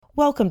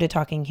Welcome to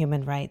Talking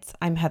Human Rights.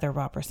 I'm Heather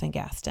Robertson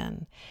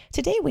Gaston.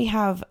 Today we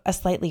have a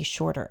slightly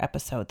shorter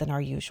episode than our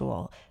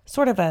usual,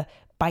 sort of a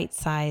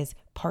bite-sized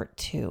part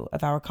 2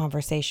 of our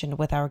conversation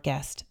with our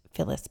guest,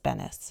 Phyllis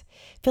Bennis.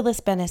 Phyllis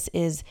Bennis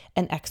is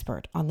an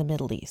expert on the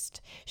Middle East.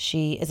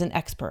 She is an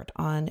expert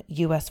on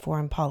U.S.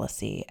 foreign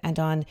policy and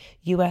on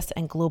U.S.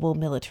 and global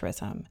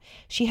militarism.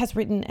 She has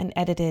written and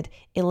edited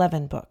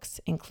 11 books,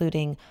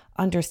 including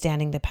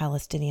Understanding the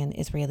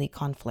Palestinian-Israeli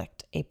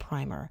Conflict, a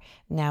primer,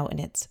 now in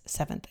its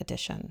 7th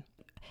edition.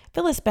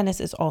 Phyllis Bennis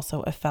is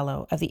also a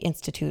fellow of the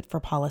Institute for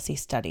Policy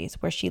Studies,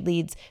 where she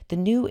leads the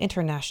New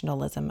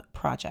Internationalism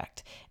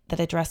Project that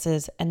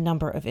addresses a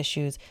number of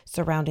issues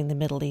surrounding the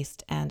Middle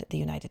East and the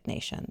United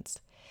Nations.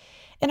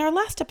 In our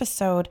last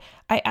episode,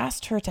 I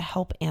asked her to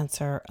help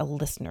answer a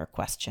listener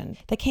question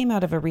that came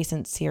out of a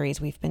recent series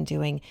we've been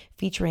doing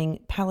featuring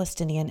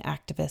Palestinian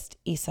activist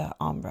Issa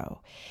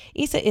Amro.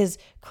 Issa is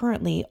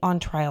currently on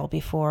trial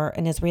before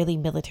an Israeli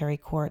military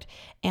court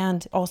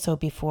and also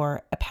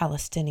before a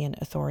Palestinian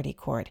Authority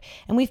court.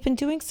 And we've been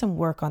doing some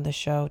work on the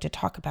show to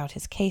talk about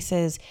his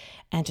cases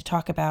and to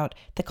talk about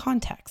the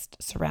context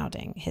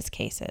surrounding his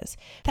cases.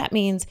 That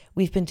means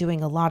we've been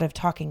doing a lot of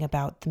talking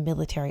about the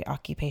military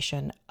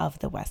occupation of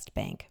the West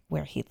Bank,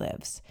 where he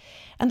lives.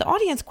 And the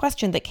audience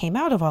question that came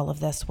out of all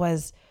of this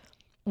was,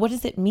 what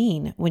does it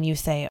mean when you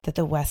say that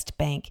the West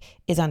Bank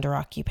is under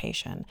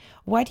occupation?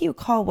 Why do you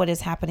call what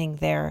is happening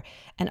there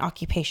an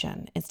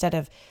occupation instead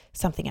of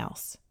something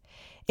else?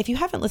 If you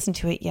haven't listened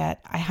to it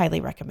yet, I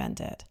highly recommend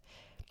it.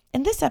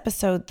 In this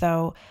episode,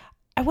 though,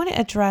 I want to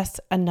address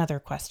another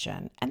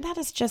question, and that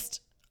is just,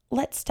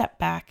 let's step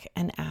back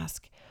and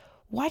ask,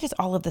 why does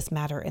all of this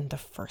matter in the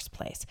first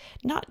place?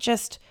 Not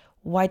just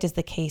why does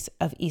the case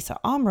of Issa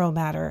Amro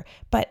matter,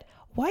 but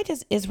why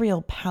does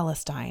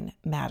Israel-Palestine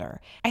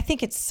matter? I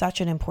think it's such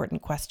an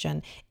important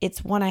question.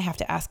 It's one I have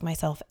to ask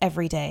myself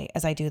every day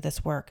as I do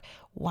this work.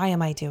 Why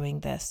am I doing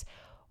this?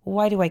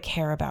 Why do I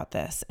care about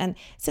this? And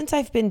since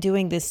I've been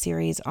doing this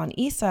series on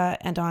Issa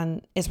and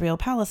on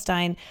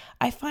Israel-Palestine,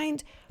 I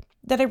find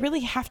that I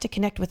really have to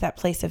connect with that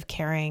place of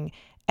caring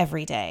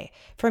every day.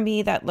 For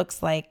me, that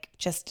looks like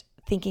just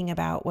thinking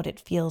about what it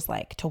feels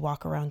like to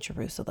walk around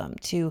Jerusalem,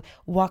 to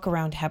walk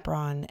around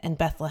Hebron and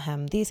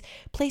Bethlehem, these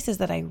places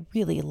that I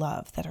really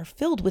love, that are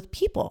filled with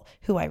people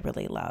who I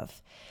really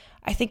love.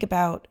 I think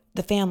about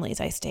the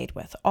families I stayed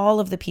with, all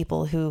of the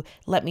people who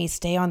let me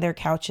stay on their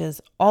couches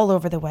all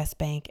over the West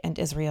Bank and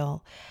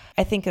Israel.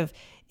 I think of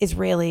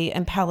Israeli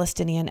and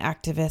Palestinian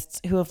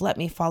activists who have let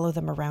me follow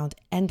them around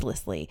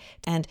endlessly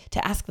and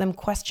to ask them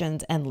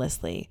questions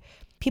endlessly.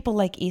 People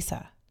like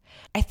Issa.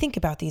 I think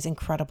about these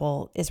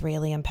incredible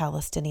Israeli and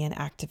Palestinian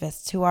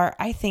activists who are,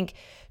 I think,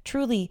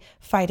 truly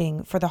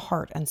fighting for the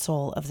heart and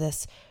soul of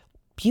this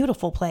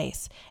beautiful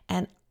place.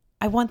 And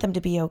I want them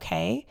to be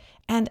okay,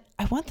 and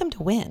I want them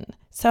to win.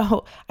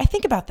 So I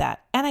think about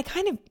that, and I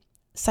kind of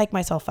psych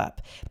myself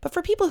up. But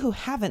for people who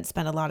haven't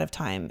spent a lot of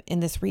time in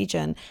this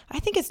region, I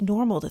think it's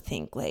normal to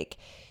think like,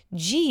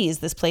 geez,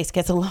 this place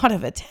gets a lot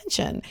of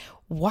attention.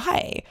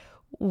 Why?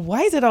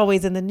 Why is it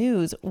always in the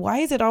news? Why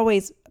is it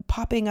always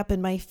popping up in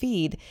my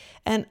feed?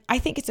 And I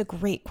think it's a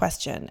great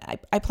question.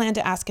 I plan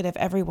to ask it of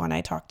everyone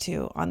I talk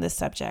to on this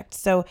subject.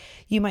 So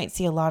you might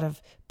see a lot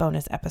of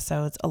bonus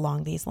episodes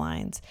along these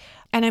lines.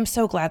 And I'm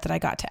so glad that I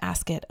got to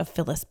ask it of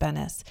Phyllis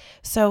Bennis.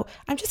 So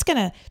I'm just going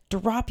to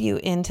drop you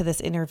into this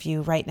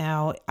interview right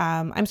now.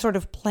 I'm sort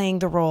of playing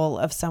the role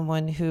of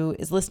someone who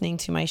is listening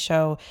to my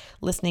show,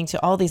 listening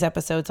to all these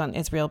episodes on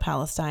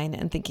Israel-Palestine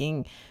and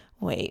thinking,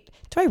 wait,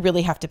 do I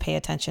really have to pay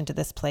attention to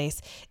this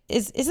place?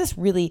 Is this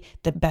really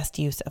the best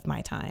use of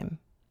my time?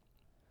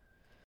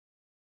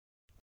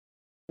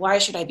 Why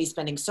should I be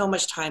spending so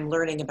much time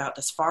learning about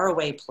this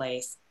faraway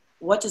place?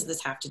 What does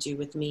this have to do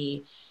with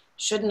me?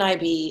 Shouldn't I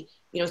be,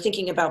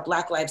 thinking about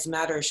Black Lives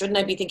Matter? Shouldn't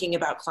I be thinking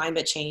about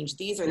climate change?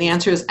 The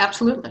answer is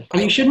absolutely.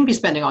 And you shouldn't be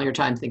spending all your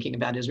time thinking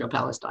about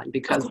Israel-Palestine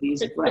because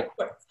these, right.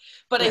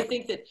 But I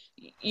think that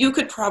you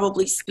could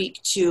probably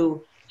speak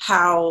to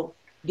how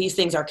these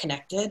things are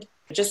connected.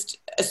 Just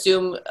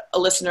assume a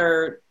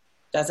listener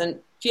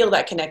doesn't feel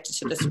that connected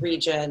to this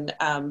region,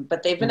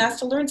 but they've been asked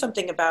to learn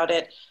something about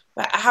it.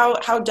 But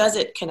how does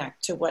it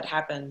connect to what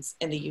happens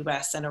in the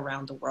U.S. and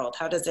around the world?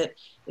 How does it,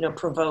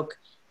 provoke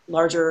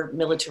larger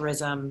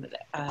militarism?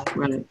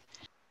 Right.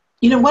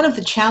 One of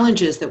the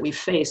challenges that we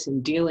face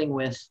in dealing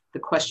with the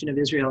question of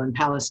Israel and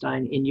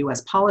Palestine in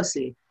U.S.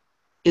 policy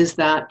is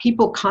that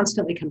people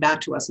constantly come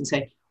back to us and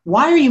say,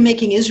 why are you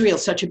making Israel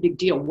such a big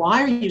deal?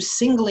 Why are you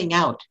singling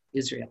out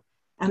Israel?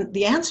 And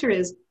the answer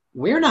is,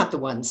 we're not the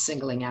ones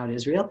singling out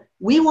Israel.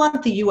 We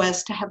want the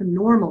U.S. to have a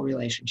normal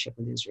relationship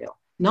with Israel,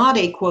 not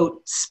a,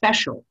 quote,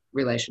 special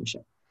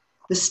relationship.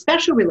 The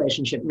special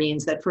relationship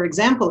means that, for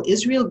example,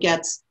 Israel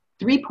gets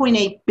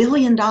 $3.8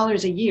 billion a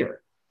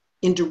year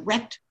in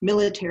direct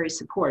military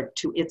support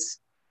to its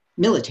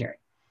military.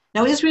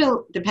 Now,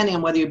 Israel, depending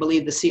on whether you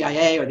believe the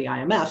CIA or the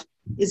IMF,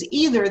 is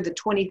either the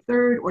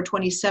 23rd or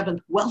 27th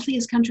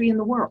wealthiest country in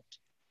the world.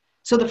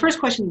 So the first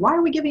question, why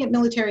are we giving it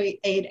military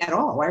aid at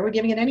all? Why are we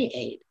giving it any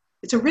aid?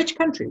 It's a rich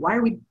country. Why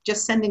are we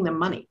just sending them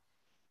money?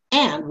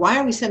 And why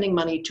are we sending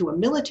money to a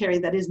military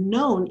that is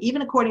known,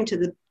 even according to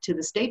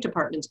the State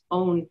Department's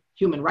own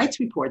human rights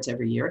reports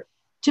every year,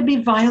 to be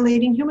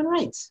violating human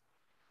rights?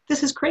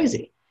 This is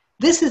crazy.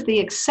 This is the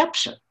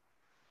exception.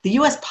 The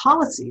US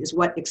policy is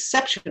what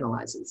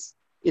exceptionalizes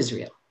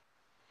Israel.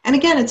 And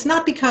again, it's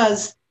not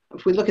because,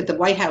 if we look at the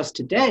White House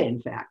today,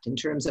 in fact, in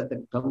terms of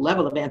the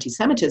level of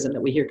anti-Semitism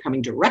that we hear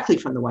coming directly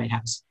from the White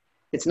House,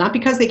 it's not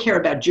because they care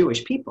about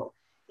Jewish people.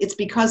 It's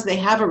because they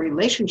have a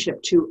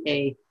relationship to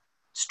a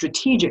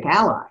strategic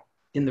ally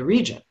in the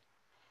region.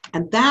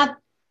 And that,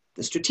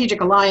 the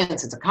strategic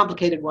alliance, it's a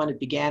complicated one.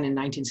 It began in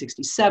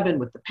 1967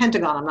 with the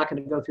Pentagon. I'm not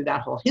going to go through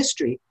that whole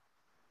history.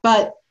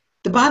 But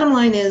the bottom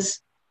line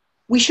is,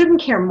 we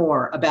shouldn't care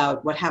more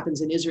about what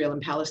happens in Israel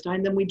and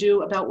Palestine than we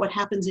do about what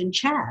happens in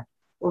Chad,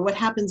 or what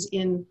happens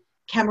in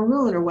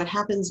Cameroon, or what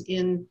happens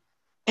in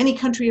any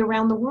country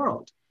around the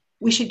world.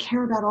 We should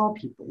care about all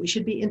people. We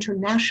should be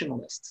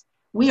internationalists.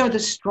 We are the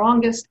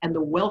strongest and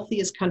the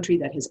wealthiest country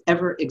that has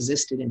ever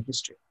existed in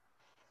history.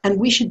 And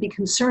we should be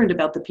concerned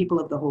about the people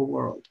of the whole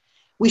world.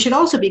 We should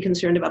also be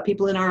concerned about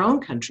people in our own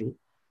country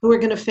who are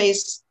going to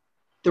face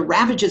the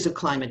ravages of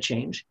climate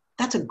change.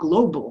 That's a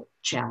global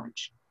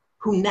challenge.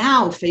 Who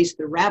now face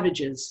the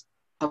ravages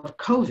of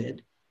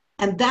COVID.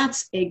 And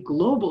that's a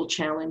global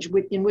challenge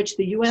in which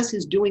the US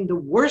is doing the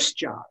worst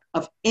job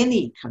of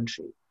any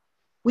country.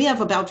 We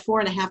have about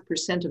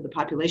 4.5% of the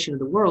population of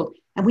the world,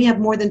 and we have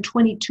more than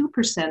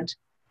 22%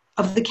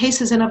 of the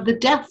cases and of the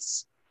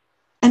deaths.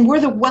 And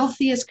we're the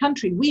wealthiest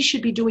country. We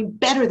should be doing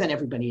better than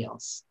everybody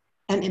else.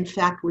 And in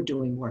fact, we're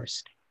doing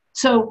worse.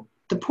 So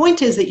the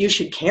point is that you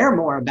should care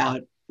more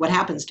about what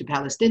happens to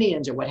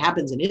Palestinians or what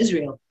happens in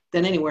Israel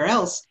than anywhere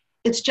else.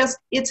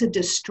 It's a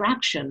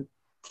distraction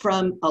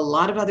from a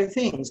lot of other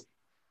things.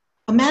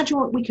 Imagine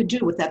what we could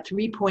do with that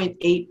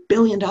 $3.8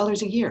 billion a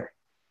year.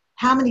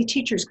 How many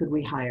teachers could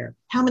we hire?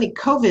 How many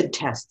COVID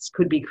tests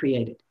could be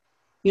created?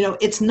 You know,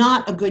 it's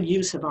not a good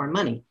use of our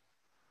money.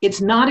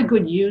 It's not a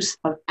good use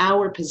of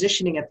our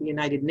positioning at the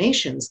United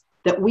Nations,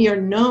 that we are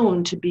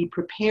known to be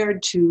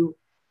prepared to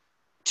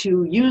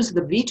use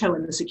the veto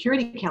in the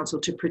Security Council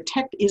to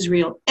protect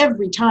Israel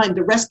every time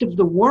the rest of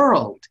the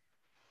world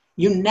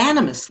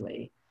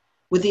unanimously,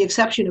 with the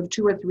exception of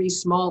 2 or 3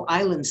 small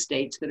island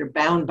states that are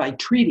bound by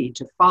treaty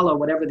to follow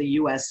whatever the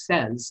US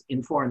says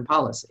in foreign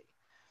policy,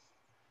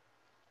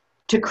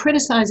 to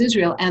criticize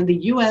Israel. And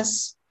the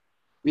US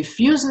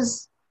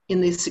refuses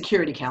in the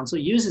Security Council,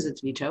 uses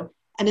its veto,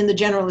 and in the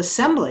General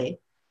Assembly,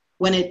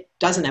 when it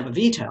doesn't have a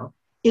veto,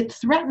 it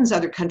threatens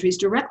other countries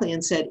directly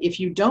and said, if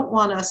you don't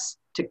want us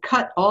to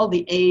cut all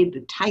the aid,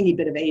 the tiny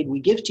bit of aid we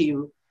give to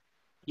you,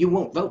 you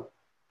won't vote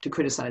to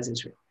criticize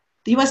Israel.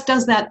 The US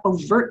does that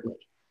overtly.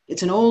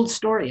 It's an old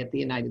story at the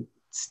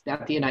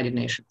United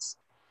Nations.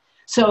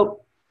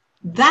 So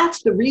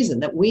that's the reason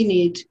that we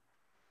need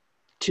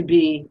to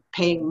be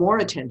paying more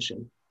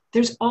attention.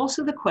 There's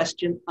also the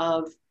question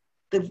of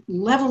the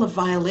level of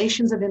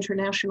violations of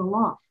international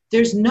law.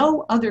 There's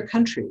no other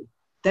country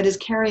that is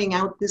carrying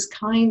out this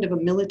kind of a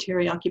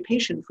military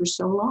occupation for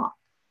so long,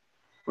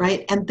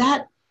 right? And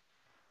that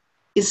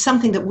is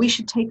something that we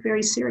should take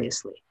very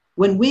seriously.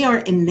 When we are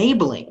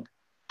enabling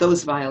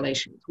those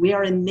violations, we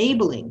are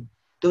enabling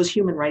those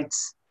human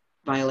rights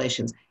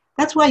violations.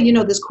 That's why, you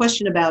know, this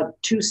question about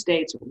 2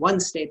 states or 1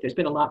 state, there's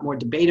been a lot more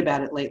debate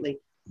about it lately.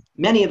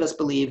 Many of us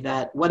believe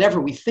that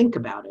whatever we think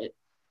about it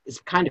is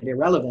kind of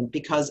irrelevant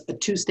because a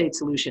 2-state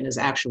solution is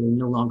actually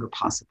no longer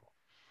possible.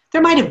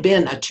 There might have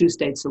been a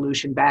 2-state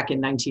solution back in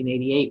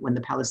 1988 when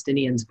the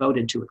Palestinians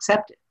voted to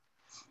accept it.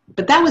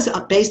 But that was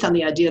based on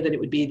the idea that it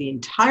would be the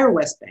entire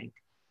West Bank,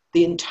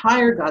 the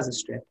entire Gaza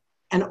Strip,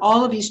 and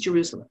all of East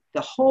Jerusalem,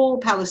 the whole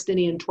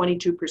Palestinian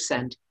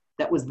 22%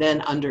 that was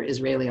then under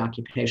Israeli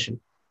occupation.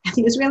 And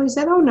the Israelis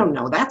said, oh,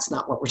 no, that's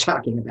not what we're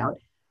talking about.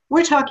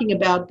 We're talking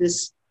about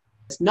this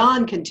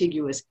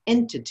non-contiguous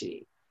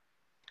entity,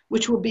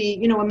 which will be,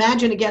 you know,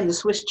 imagine again the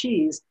Swiss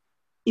cheese.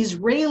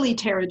 Israeli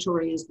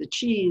territory is the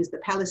cheese, the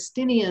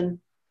Palestinian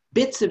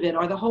bits of it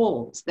are the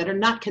holes that are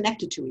not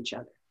connected to each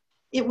other.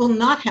 It will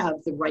not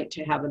have the right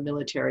to have a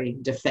military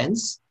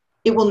defense.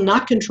 It will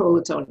not control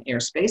its own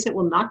airspace. It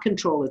will not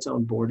control its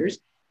own borders.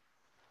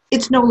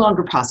 It's no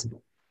longer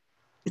possible.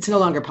 It's no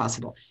longer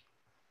possible.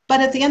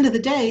 But at the end of the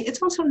day,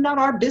 it's also not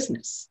our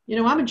business. You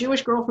know, I'm a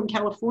Jewish girl from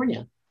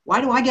California.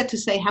 Why do I get to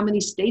say how many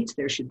states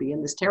there should be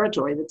in this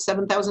territory that's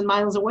 7,000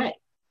 miles away?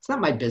 It's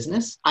not my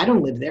business. I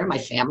don't live there. My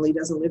family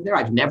doesn't live there.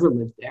 I've never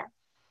lived there.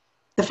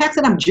 The fact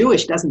that I'm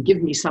Jewish doesn't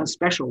give me some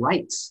special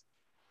rights,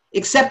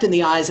 except in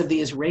the eyes of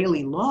the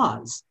Israeli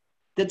laws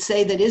that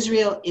say that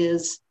Israel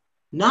is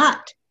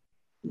not,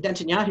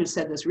 Netanyahu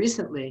said this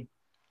recently,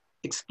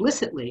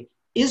 explicitly,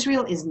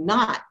 Israel is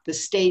not the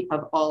state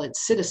of all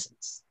its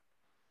citizens.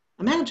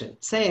 Imagine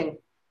saying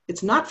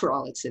it's not for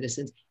all its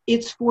citizens,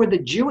 it's for the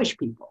Jewish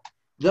people,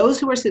 those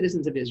who are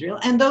citizens of Israel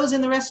and those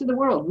in the rest of the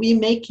world. We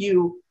make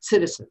you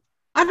citizens.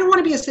 I don't want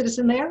to be a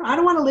citizen there. I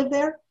don't want to live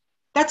there.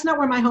 That's not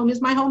where my home is.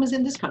 My home is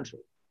in this country.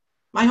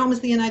 My home is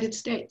the United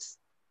States.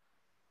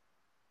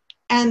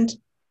 And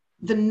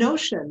the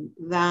notion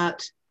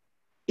that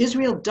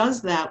Israel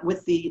does that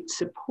with the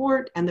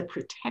support and the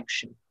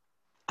protection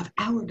of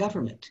our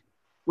government,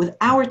 with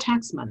our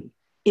tax money,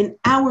 in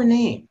our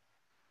name,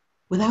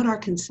 without our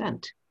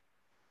consent,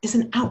 is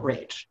an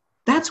outrage.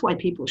 That's why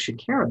people should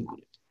care about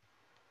it.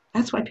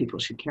 That's why people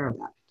should care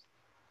about it.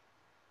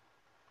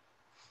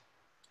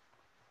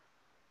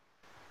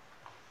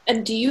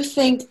 And do you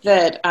think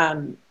that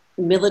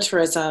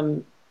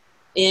militarism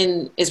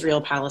in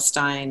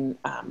Israel-Palestine,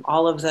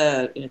 all of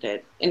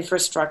the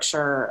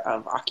infrastructure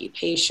of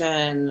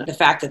occupation, the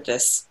fact that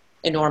this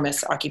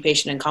enormous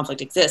occupation and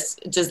conflict exists,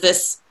 does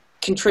this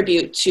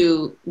contribute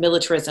to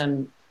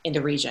militarism in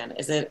the region?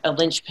 Is it a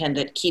linchpin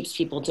that keeps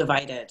people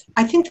divided?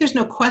 I think there's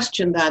no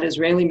question that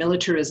Israeli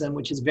militarism,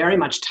 which is very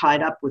much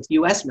tied up with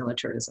US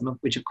militarism,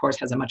 which of course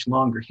has a much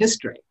longer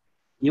history.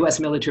 US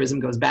militarism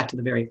goes back to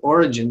the very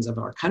origins of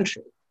our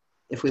country.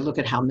 If we look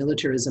at how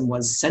militarism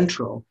was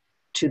central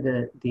to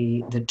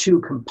the two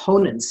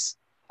components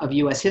of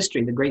US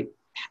history, the great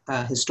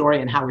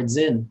historian Howard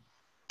Zinn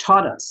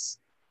taught us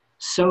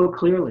so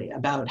clearly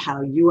about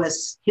how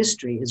US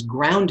history is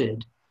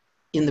grounded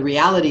in the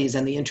realities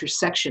and the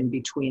intersection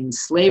between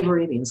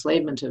slavery, the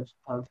enslavement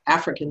of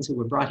Africans who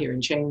were brought here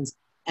in chains,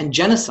 and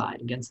genocide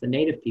against the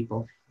native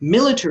people.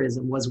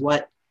 Militarism was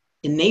what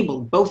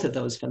enabled both of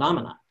those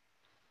phenomena.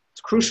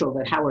 It's crucial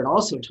that Howard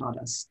also taught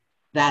us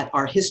that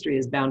our history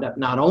is bound up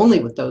not only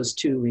with those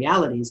two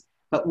realities,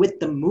 but with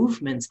the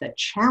movements that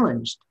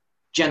challenged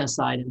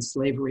genocide and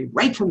slavery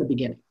right from the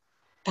beginning.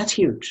 That's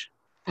huge.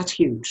 That's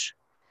huge.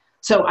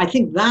 So I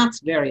think that's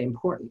very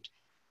important.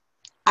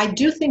 I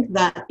do think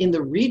that in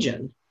the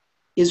region,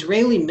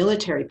 Israeli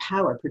military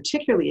power,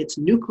 particularly its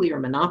nuclear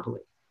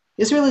monopoly,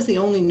 Israel is the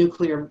only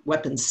nuclear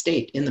weapons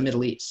state in the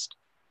Middle East.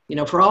 You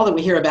know, for all that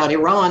we hear about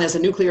Iran as a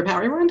nuclear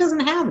power, Iran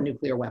doesn't have a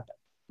nuclear weapon.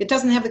 It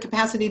doesn't have the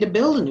capacity to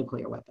build a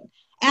nuclear weapon.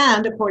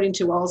 And according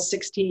to all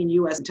 16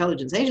 US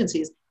intelligence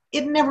agencies,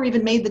 it never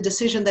even made the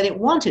decision that it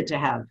wanted to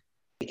have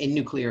a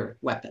nuclear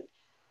weapon.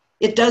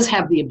 It does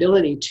have the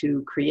ability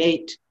to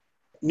create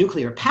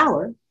nuclear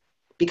power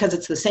because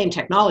it's the same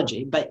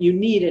technology, but you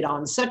need it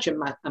on such a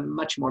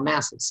much more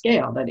massive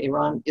scale that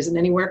Iran isn't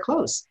anywhere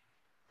close.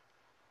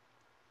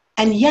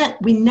 And yet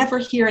we never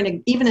hear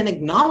even an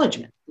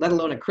acknowledgement, let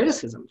alone a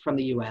criticism from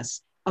the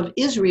US, of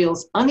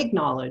Israel's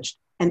unacknowledged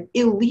and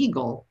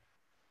illegal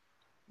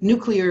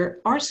nuclear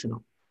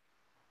arsenal.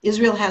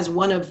 Israel has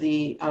one of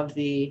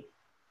the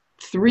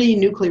three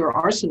nuclear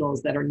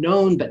arsenals that are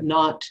known but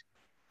not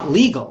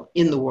legal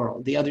in the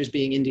world, the others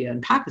being India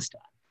and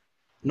Pakistan.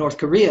 North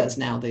Korea is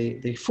now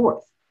the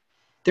fourth.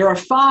 There are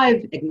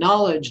 5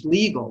 acknowledged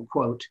legal,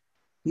 quote,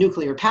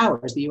 nuclear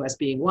powers, the US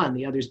being one,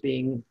 the others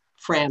being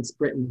France,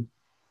 Britain,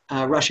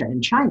 Russia,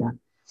 and China.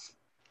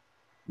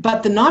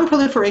 But the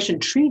Non-Proliferation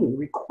Treaty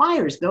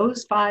requires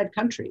those 5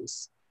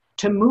 countries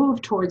to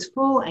move towards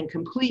full and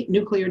complete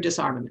nuclear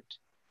disarmament,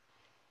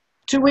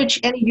 to which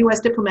any US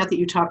diplomat that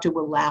you talk to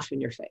will laugh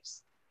in your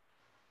face.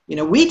 You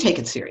know, we take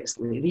it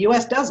seriously. The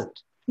US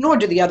doesn't, nor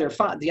do the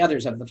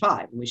others of the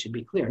 5, and we should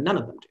be clear, none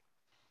of them do.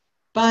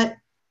 But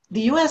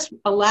the US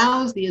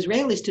allows the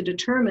Israelis to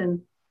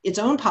determine its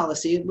own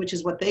policy, which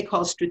is what they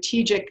call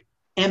strategic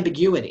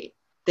ambiguity.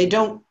 They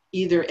don't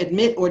either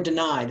admit or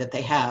deny that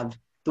they have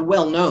the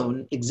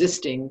well-known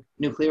existing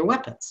nuclear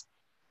weapons.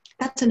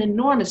 That's an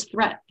enormous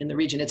threat in the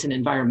region. It's an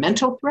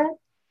environmental threat,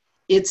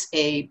 it's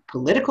a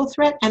political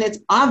threat, and it's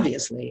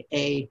obviously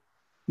a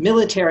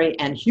military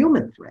and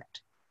human threat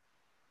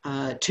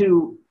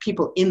to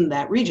people in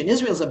that region.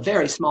 Israel is a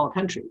very small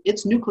country.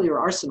 Its nuclear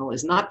arsenal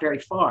is not very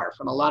far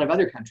from a lot of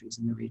other countries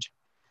in the region.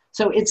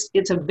 So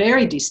it's a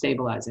very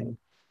destabilizing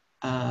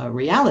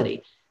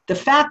reality. The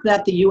fact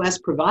that the US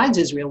provides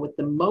Israel with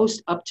the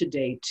most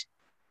up-to-date,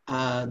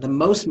 the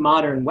most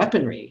modern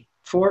weaponry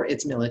for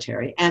its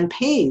military and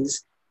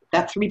pays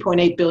that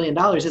 $3.8 billion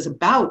is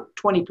about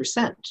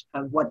 20%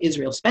 of what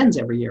Israel spends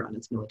every year on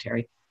its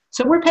military.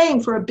 So we're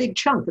paying for a big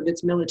chunk of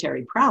its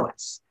military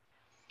prowess.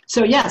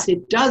 So yes,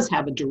 it does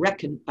have a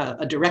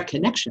direct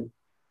connection.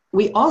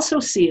 We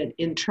also see it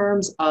in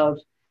terms of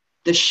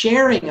the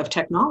sharing of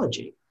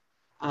technology.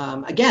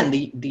 Again,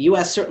 the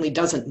US certainly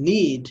doesn't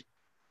need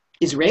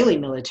Israeli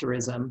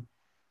militarism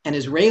and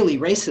Israeli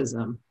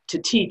racism to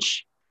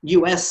teach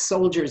US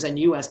soldiers and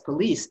US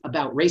police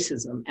about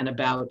racism and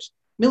about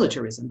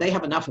militarism. They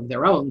have enough of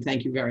their own,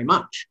 thank you very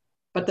much.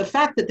 But the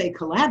fact that they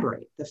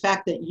collaborate, the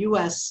fact that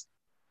US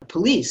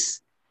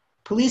police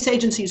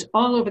agencies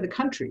all over the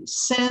country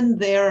send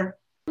their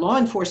law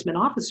enforcement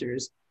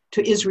officers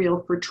to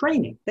Israel for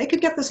training. They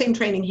could get the same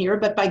training here,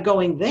 but by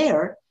going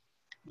there,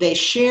 they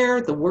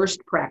share the worst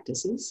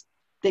practices.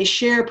 They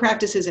share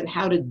practices in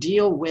how to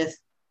deal with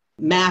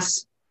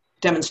mass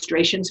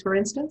demonstrations, for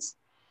instance,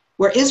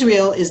 where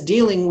Israel is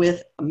dealing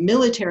with a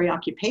military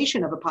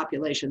occupation of a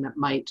population that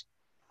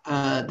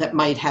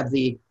might have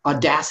the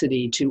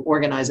audacity to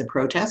organize a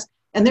protest.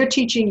 And they're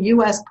teaching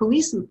US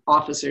police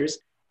officers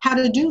how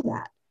to do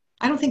that.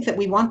 I don't think that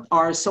we want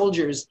our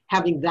soldiers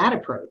having that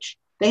approach.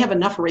 They have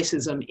enough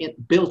racism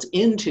built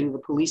into the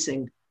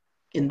policing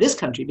in this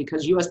country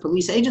because US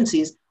police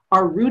agencies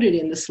are rooted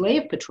in the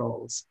slave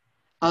patrols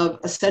of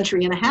a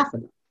century and a half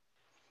ago.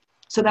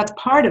 So that's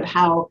part of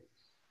how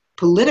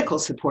political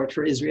support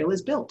for Israel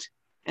is built.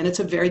 And it's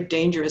a very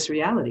dangerous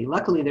reality.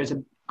 Luckily, there's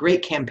a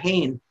great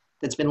campaign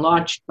that's been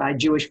launched by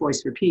Jewish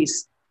Voice for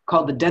Peace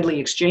called the Deadly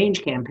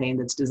Exchange Campaign,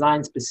 that's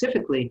designed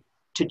specifically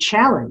to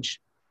challenge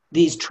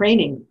these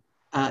training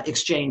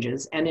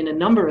exchanges. And in a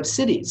number of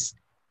cities,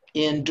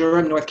 in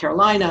Durham, North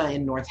Carolina,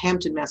 in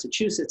Northampton,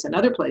 Massachusetts, and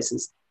other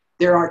places,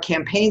 there are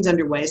campaigns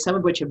underway, some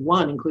of which have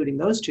won, including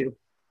those two,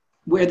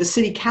 where the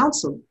city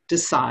council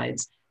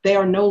decides they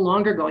are no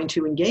longer going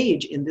to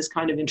engage in this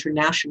kind of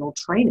international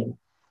training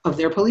of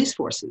their police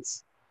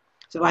forces.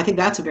 So I think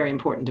that's a very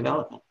important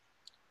development.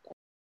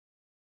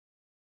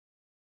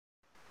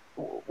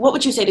 What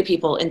would you say to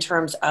people in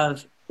terms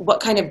of what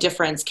kind of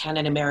difference can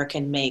an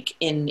American make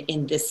in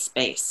this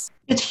space?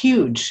 It's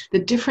huge. The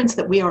difference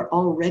that we are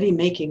already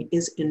making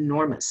is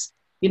enormous.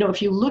 You know,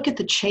 if you look at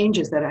the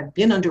changes that have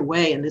been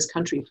underway in this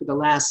country for the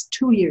last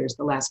 2 years,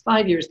 the last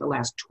 5 years, the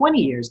last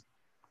 20 years,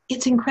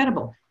 it's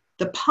incredible.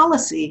 The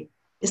policy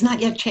is not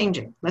yet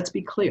changing, let's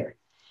be clear.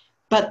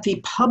 But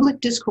the public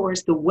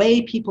discourse, the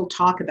way people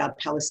talk about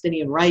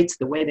Palestinian rights,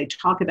 the way they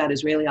talk about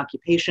Israeli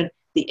occupation,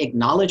 the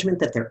acknowledgement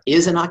that there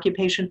is an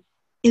occupation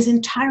is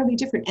entirely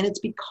different. And it's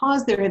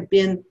because there have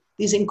been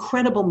these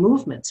incredible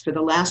movements for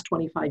the last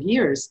 25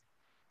 years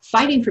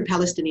fighting for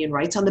Palestinian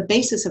rights on the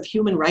basis of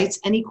human rights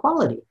and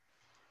equality.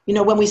 You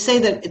know, when we say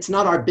that it's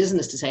not our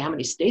business to say how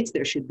many states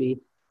there should be,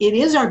 it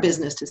is our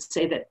business to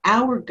say that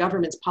our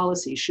government's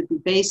policies should be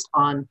based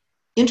on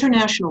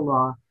international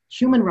law,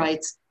 human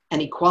rights,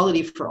 and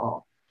equality for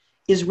all.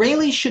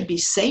 Israelis should be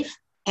safe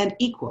and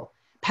equal.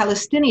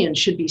 Palestinians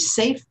should be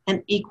safe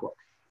and equal.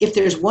 If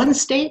there's one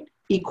state,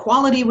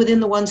 equality within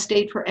the one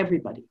state for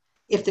everybody.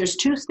 If there's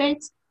two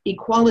states,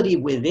 equality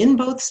within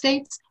both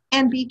states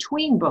and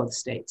between both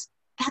states.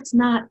 That's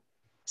not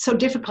so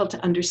difficult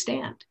to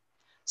understand.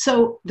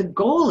 So the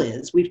goal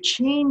is we've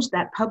changed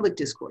that public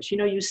discourse. You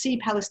know, you see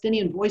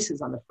Palestinian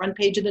voices on the front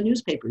page of the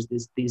newspapers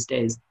these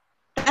days.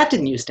 That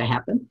didn't used to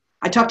happen.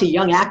 I talk to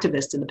young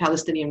activists in the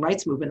Palestinian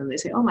rights movement and they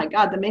say, oh my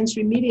God, the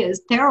mainstream media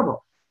is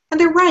terrible. And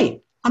they're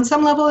right. On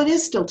some level, it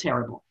is still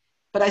terrible.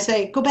 But I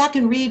say, go back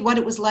and read what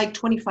it was like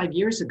 25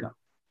 years ago.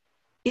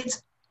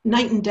 It's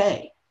night and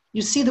day.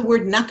 You see the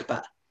word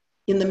Nakba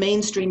in the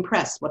mainstream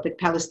press, what the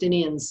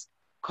Palestinians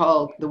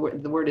call, the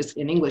word is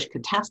in English,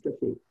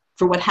 catastrophe,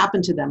 for what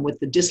happened to them with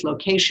the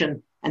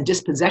dislocation and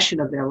dispossession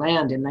of their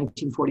land in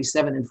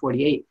 1947 and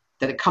 48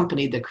 that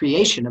accompanied the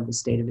creation of the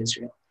state of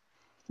Israel.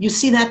 You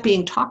see that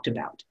being talked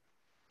about.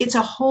 It's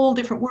a whole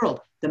different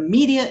world. The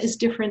media is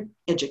different.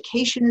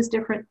 Education is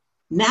different.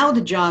 Now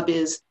the job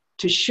is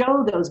to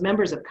show those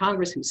members of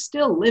Congress who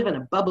still live in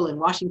a bubble in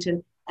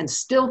Washington and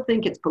still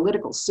think it's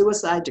political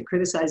suicide to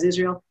criticize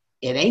Israel.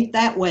 It ain't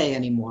that way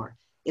anymore.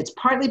 It's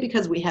partly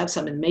because we have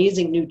some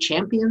amazing new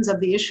champions of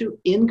the issue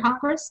in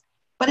Congress,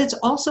 but it's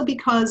also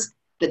because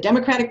the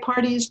Democratic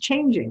Party is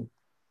changing.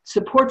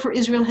 Support for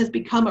Israel has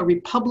become a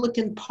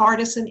Republican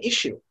partisan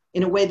issue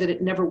in a way that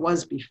it never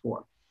was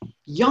before.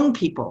 Young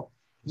people,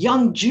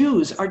 young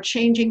Jews are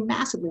changing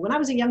massively. When I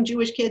was a young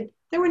Jewish kid,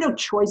 there were no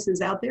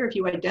choices out there. If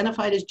you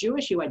identified as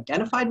Jewish, you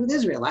identified with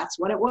Israel. That's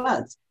what it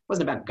was. It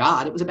wasn't about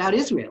God, it was about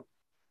Israel.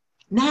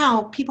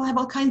 Now, people have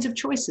all kinds of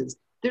choices.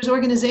 There's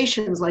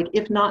organizations like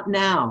If Not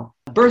Now,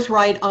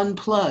 Birthright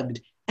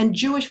Unplugged, and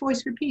Jewish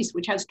Voice for Peace,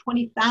 which has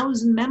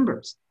 20,000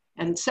 members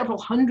and several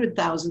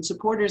 100,000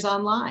 supporters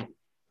online.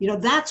 You know,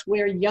 that's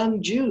where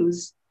young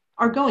Jews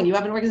are going. You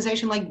have an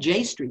organization like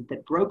J Street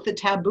that broke the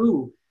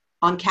taboo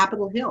on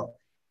Capitol Hill.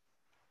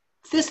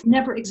 This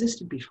never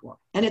existed before.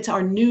 And it's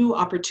our new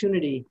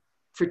opportunity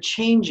for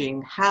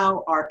changing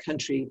how our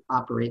country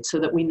operates so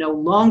that we no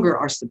longer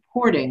are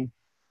supporting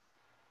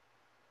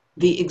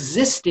the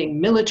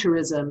existing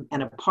militarism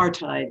and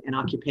apartheid and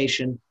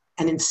occupation.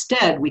 And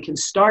instead, we can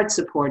start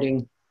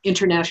supporting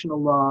international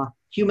law,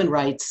 human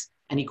rights,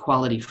 and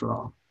equality for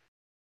all.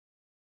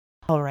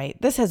 All right.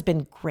 This has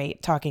been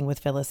great talking with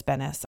Phyllis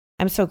Bennis.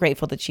 I'm so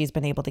grateful that she's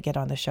been able to get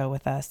on the show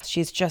with us.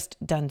 She's just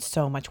done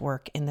so much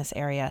work in this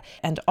area.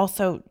 And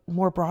also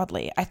more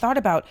broadly, I thought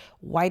about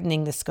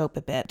widening the scope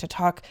a bit to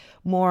talk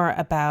more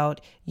about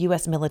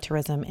U.S.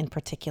 militarism in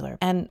particular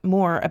and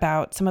more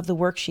about some of the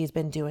work she's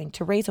been doing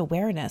to raise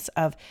awareness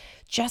of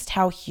just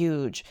how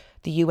huge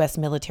the U.S.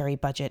 military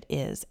budget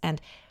is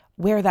and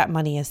where that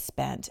money is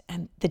spent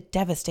and the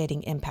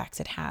devastating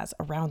impacts it has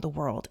around the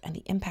world and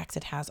the impacts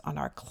it has on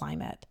our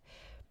climate.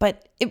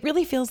 But it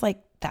really feels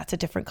like that's a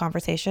different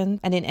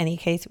conversation. And in any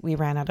case, we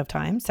ran out of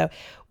time. So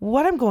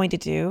what I'm going to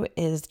do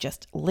is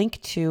just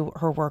link to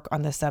her work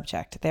on the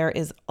subject. There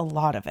is a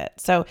lot of it.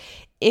 So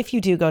if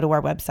you do go to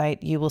our website,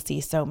 you will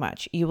see so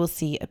much. You will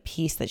see a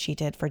piece that she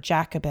did for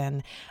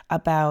Jacobin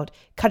about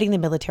cutting the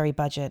military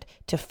budget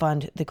to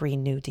fund the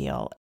Green New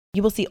Deal.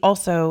 You will see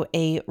also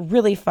a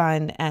really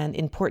fun and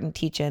important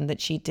teach-in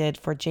that she did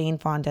for Jane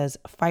Fonda's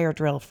Fire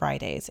Drill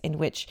Fridays, in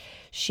which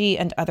she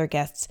and other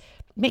guests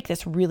make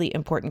this really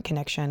important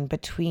connection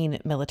between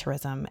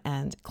militarism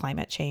and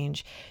climate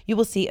change. You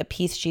will see a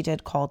piece she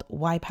did called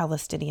Why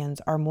Palestinians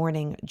Are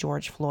Mourning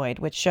George Floyd,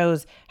 which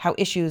shows how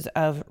issues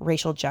of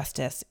racial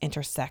justice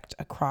intersect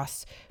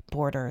across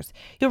borders.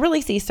 You'll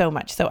really see so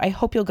much, so I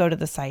hope you'll go to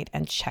the site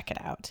and check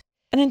it out.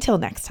 And until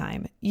next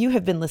time, you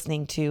have been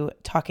listening to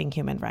Talking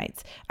Human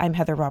Rights. I'm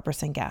Heather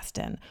Robertson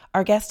Gaston.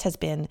 Our guest has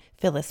been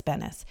Phyllis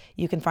Bennis.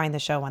 You can find the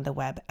show on the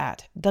web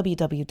at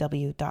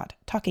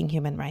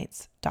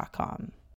www.talkinghumanrights.com.